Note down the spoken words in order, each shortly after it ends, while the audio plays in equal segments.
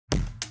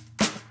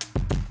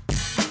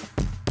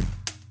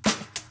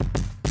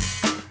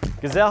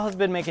Gazelle has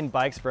been making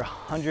bikes for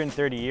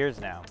 130 years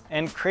now.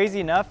 And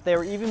crazy enough, they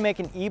were even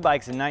making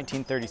e-bikes in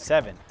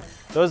 1937.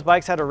 Those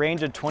bikes had a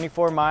range of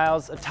 24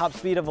 miles, a top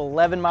speed of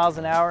 11 miles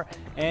an hour,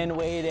 and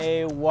weighed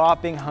a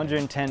whopping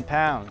 110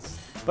 pounds.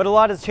 But a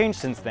lot has changed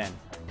since then.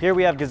 Here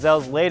we have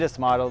Gazelle's latest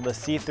model, the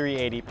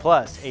C380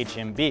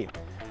 HMB.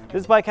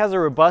 This bike has a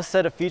robust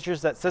set of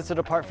features that sets it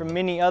apart from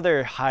many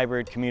other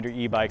hybrid commuter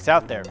e-bikes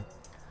out there.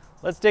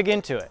 Let's dig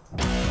into it.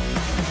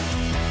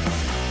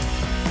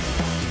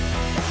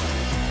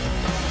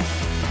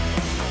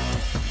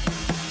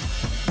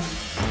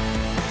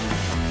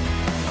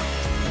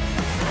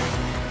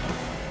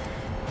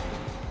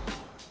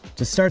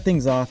 To start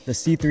things off, the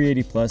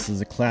C380 Plus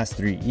is a Class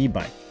 3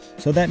 e-bike,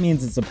 so that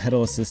means it's a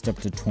pedal assist up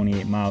to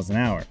 28 miles an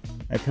hour.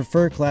 I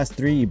prefer Class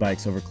 3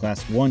 e-bikes over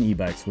Class 1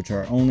 e-bikes, which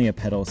are only a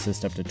pedal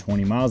assist up to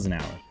 20 miles an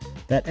hour.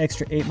 That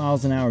extra 8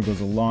 miles an hour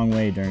goes a long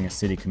way during a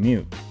city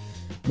commute.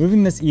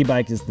 Moving this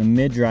e-bike is the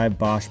Mid-Drive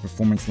Bosch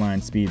Performance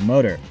Line Speed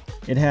motor.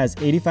 It has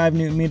 85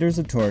 Nm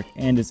of torque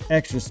and is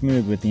extra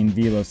smooth with the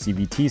Envelo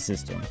CVT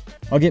system.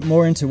 I'll get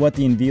more into what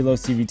the Envelo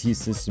CVT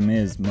system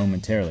is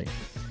momentarily.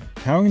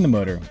 Powering the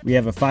motor, we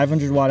have a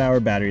 500 watt-hour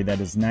battery that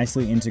is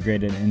nicely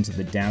integrated into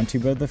the down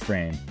tube of the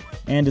frame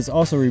and is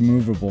also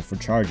removable for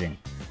charging.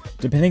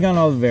 Depending on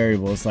all the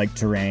variables like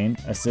terrain,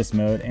 assist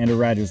mode, and a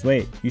rider's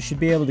weight, you should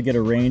be able to get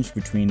a range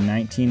between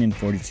 19 and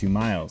 42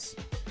 miles.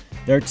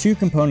 There are two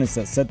components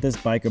that set this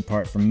bike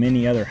apart from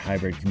many other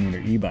hybrid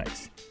commuter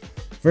e-bikes.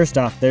 First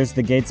off, there's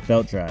the Gates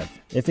belt drive.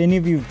 If any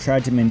of you have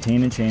tried to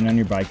maintain a chain on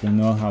your bike, you'll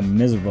know how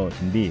miserable it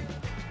can be.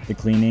 The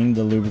cleaning,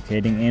 the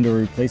lubricating, and or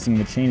replacing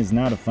the chain is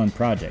not a fun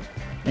project,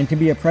 and can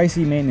be a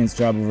pricey maintenance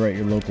job over at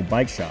your local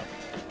bike shop.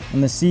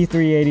 On the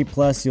C380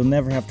 Plus, you'll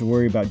never have to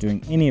worry about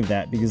doing any of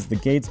that because the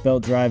Gates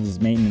belt drive is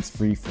maintenance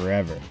free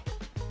forever.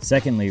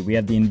 Secondly, we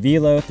have the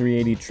Envelo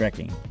 380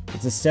 Trekking.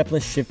 It's a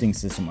stepless shifting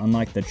system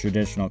unlike the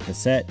traditional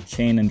cassette,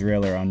 chain, and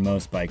derailleur on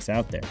most bikes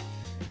out there.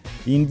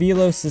 The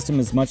Envelo system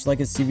is much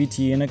like a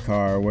CVT in a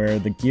car where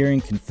the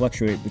gearing can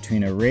fluctuate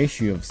between a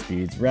ratio of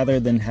speeds rather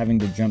than having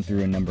to jump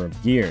through a number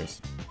of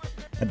gears.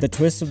 At the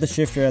twist of the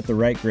shifter at the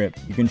right grip,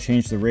 you can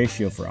change the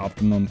ratio for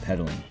optimum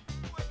pedaling.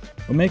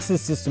 What makes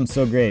this system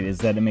so great is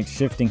that it makes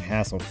shifting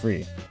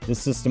hassle-free.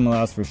 This system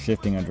allows for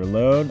shifting under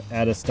load,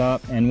 at a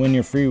stop, and when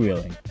you're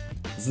freewheeling.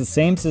 It's the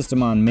same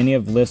system on many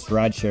of Lyft's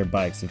rideshare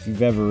bikes if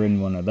you've ever ridden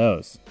one of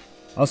those.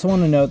 I also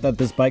want to note that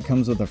this bike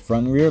comes with a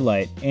front and rear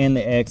light and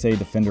the AXA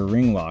Defender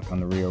ring lock on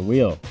the rear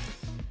wheel.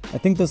 I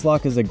think this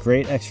lock is a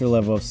great extra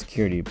level of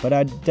security, but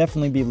I'd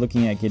definitely be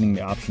looking at getting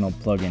the optional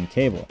plug-in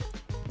cable.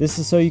 This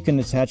is so you can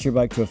attach your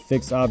bike to a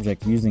fixed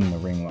object using the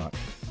ring lock.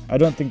 I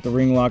don't think the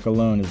ring lock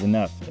alone is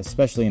enough,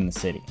 especially in the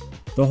city.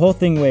 The whole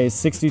thing weighs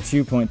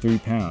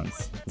 62.3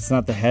 pounds. It's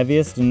not the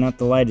heaviest and not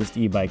the lightest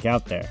e-bike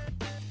out there.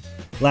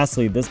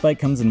 Lastly, this bike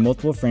comes in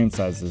multiple frame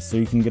sizes so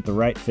you can get the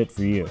right fit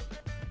for you.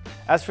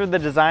 As for the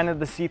design of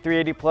the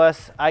C380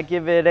 Plus, I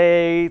give it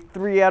a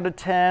 3 out of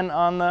 10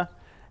 on the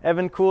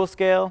Evan Cool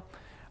scale.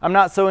 I'm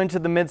not so into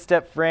the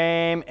mid-step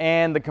frame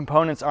and the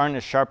components aren't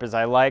as sharp as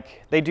I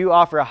like. They do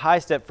offer a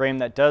high-step frame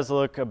that does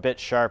look a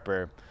bit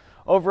sharper.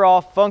 Overall,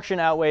 function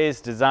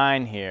outweighs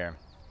design here.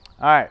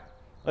 All right,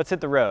 let's hit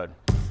the road.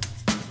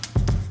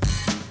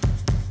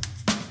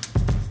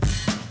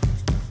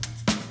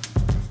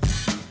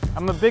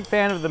 I'm a big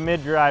fan of the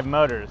mid-drive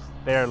motors.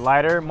 They are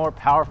lighter, more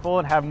powerful,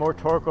 and have more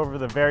torque over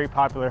the very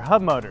popular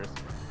hub motors.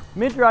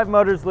 Mid-drive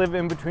motors live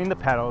in between the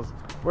pedals,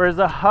 whereas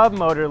a hub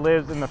motor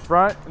lives in the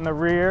front, in the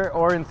rear,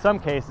 or in some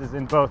cases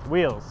in both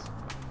wheels.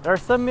 There are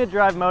some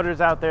mid-drive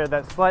motors out there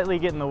that slightly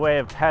get in the way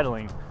of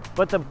pedaling,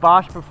 but the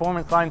Bosch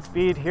Performance Line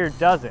Speed here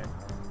doesn't.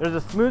 There's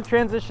a smooth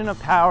transition of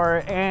power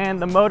and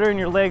the motor and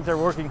your legs are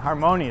working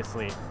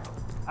harmoniously.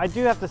 I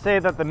do have to say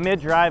that the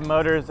mid-drive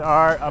motors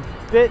are a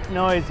bit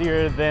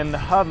noisier than the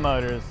hub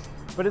motors,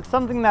 but it's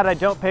something that I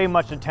don't pay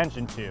much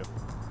attention to.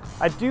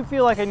 I do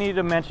feel like I need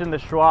to mention the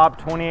Schwab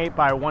 28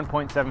 by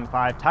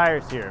 1.75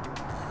 tires here.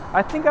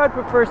 I think I'd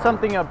prefer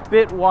something a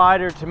bit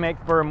wider to make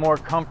for a more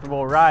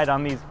comfortable ride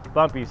on these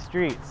bumpy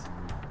streets.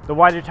 The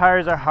wider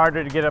tires are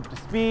harder to get up to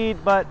speed,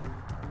 but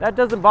that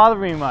doesn't bother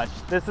me much.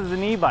 This is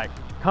an e-bike.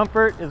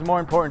 Comfort is more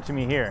important to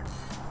me here.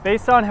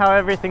 Based on how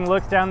everything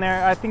looks down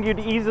there, I think you'd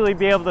easily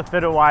be able to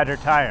fit a wider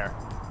tire.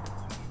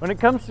 When it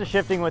comes to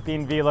shifting with the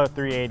Envelo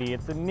 380,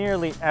 it's a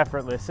nearly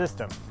effortless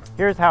system.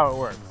 Here's how it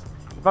works.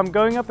 If I'm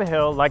going up a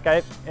hill like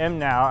I am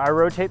now, I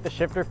rotate the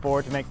shifter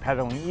forward to make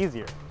pedaling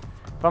easier.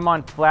 If I'm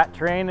on flat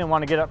terrain and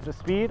want to get up to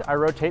speed, I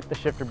rotate the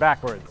shifter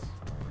backwards.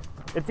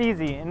 It's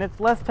easy and it's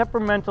less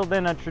temperamental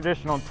than a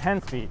traditional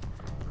 10-speed.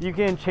 You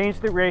can change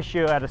the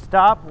ratio at a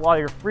stop while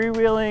you're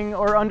freewheeling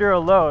or under a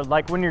load,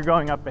 like when you're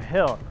going up a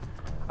hill.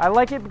 I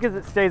like it because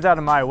it stays out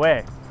of my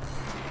way.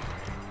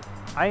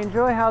 I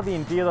enjoy how the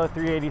Envelo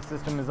 380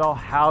 system is all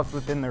housed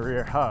within the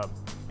rear hub.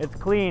 It's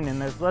clean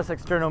and there's less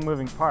external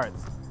moving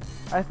parts.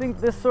 I think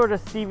this sort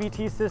of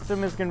CVT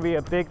system is going to be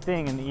a big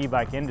thing in the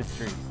e-bike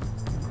industry.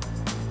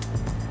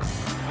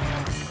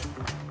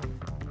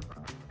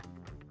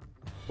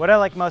 What I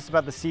like most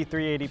about the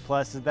C380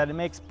 Plus is that it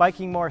makes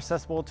biking more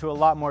accessible to a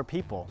lot more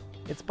people.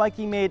 It's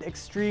biking made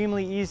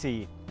extremely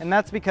easy, and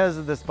that's because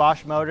of this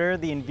Bosch motor,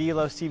 the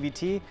Envelo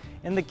CVT,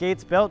 and the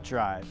Gates belt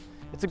drive.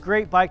 It's a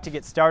great bike to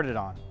get started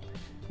on.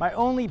 My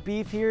only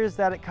beef here is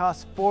that it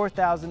costs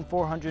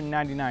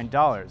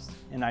 $4,499,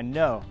 and I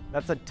know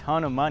that's a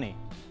ton of money.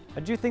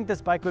 I do think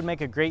this bike would make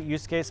a great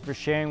use case for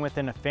sharing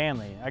within a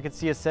family. I could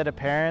see a set of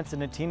parents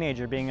and a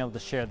teenager being able to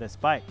share this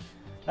bike.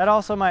 That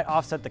also might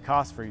offset the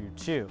cost for you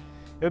too.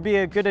 It would be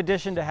a good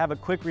addition to have a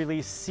quick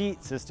release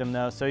seat system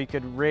though, so you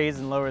could raise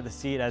and lower the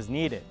seat as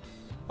needed.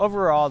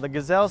 Overall, the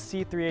Gazelle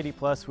C380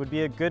 Plus would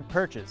be a good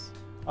purchase.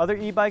 Other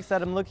e-bikes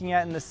that I'm looking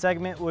at in this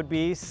segment would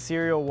be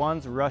Serial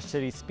One's Rush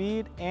City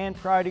Speed and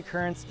Priority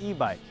Current's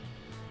e-bike.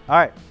 All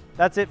right,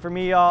 that's it for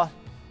me, y'all.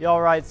 Y'all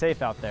ride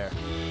safe out there.